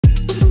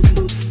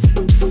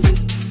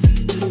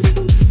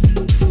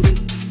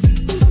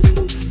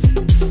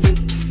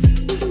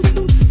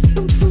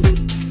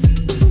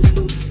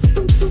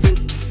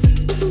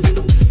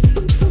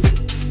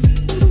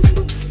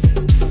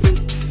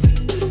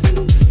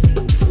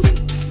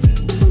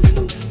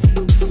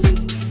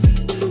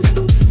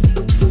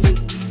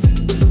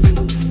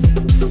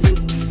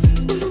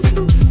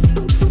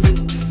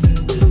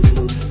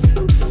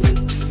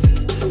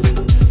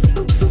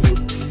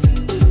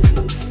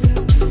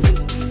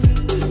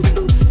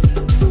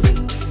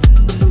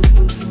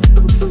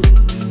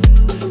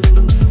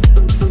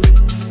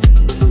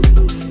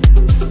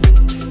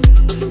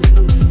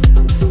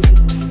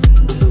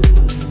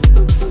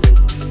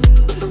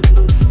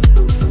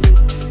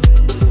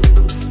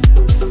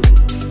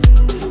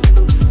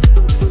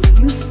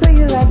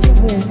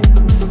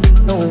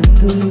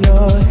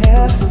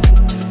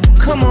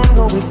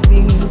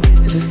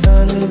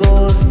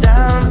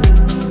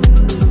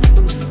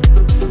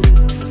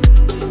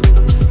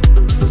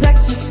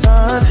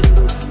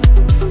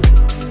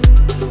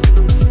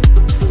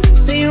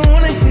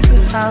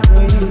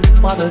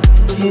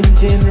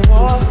engine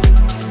roars.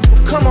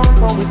 Well, come on,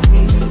 roll with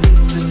me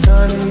till the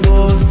sun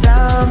goes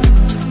down.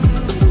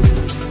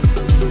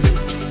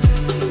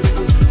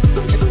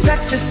 The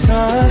Texas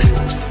sun,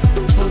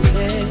 oh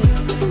yeah.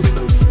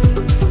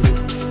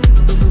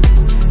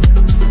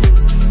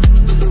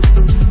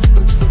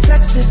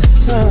 Texas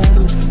sun.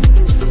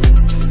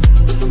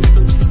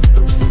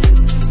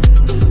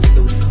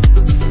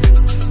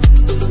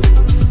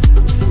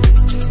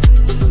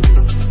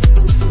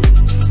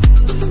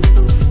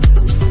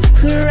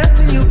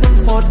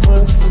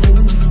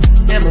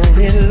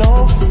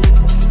 Amarillo,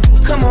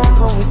 come on,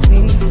 go with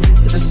me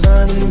till the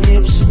sun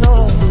dips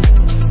low.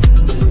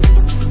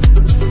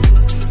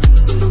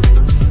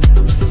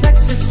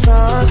 Texas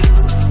sun,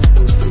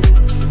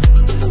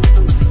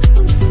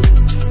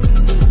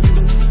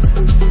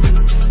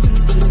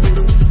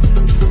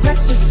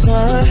 Texas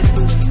sun,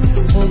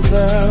 oh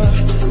girl.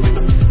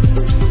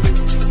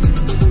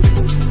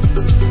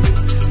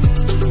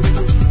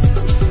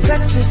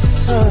 Texas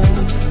sun.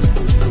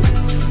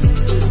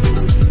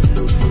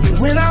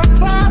 When I'm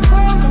far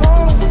from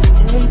home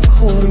and the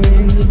cold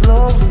winds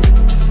blow,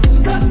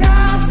 stuck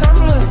out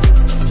somewhere,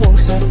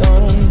 folks I don't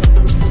know.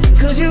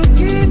 'Cause you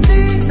keep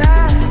me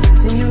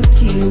nice and you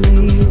keep me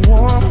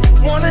warm.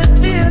 Wanna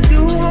feel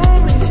you on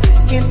me,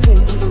 can't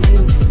wait to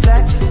get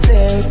back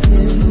there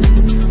again.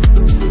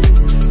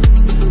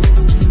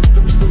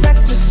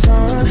 Texas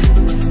sun,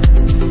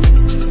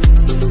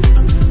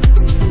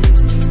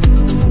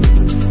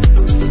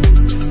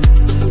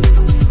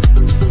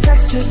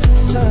 Texas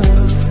sun.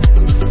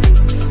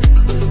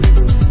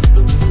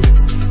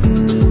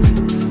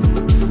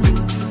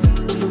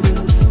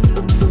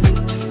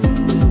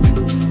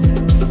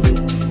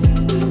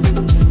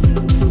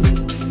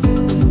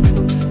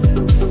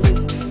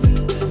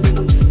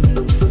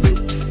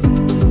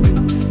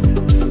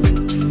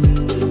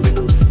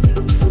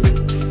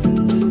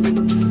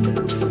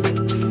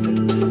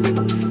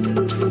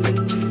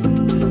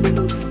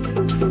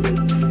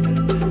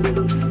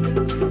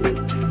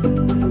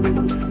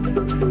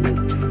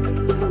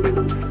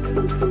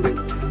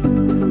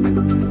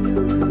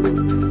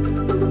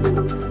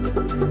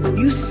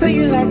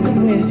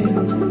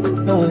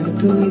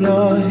 Through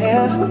your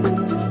hair,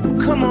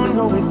 come on,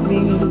 roll with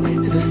me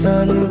till the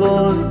sun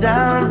goes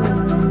down.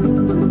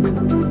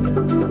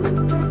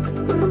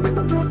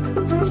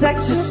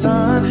 Texas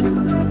sun,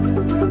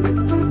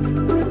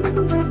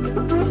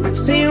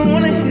 say you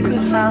wanna hit the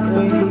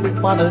highway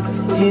while the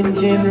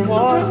engine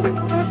roars.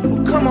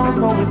 Well, come on,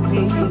 roll with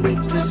me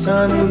till the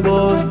sun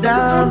goes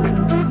down.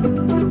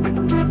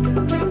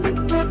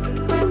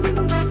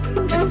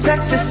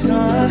 Texas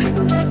sun,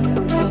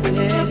 oh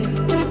yeah.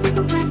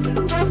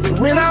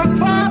 When I'm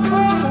far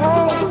from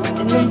home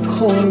and the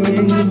cold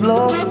winds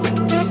blow,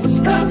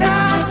 stuck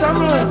out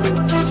somewhere,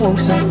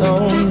 folks I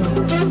don't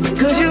know.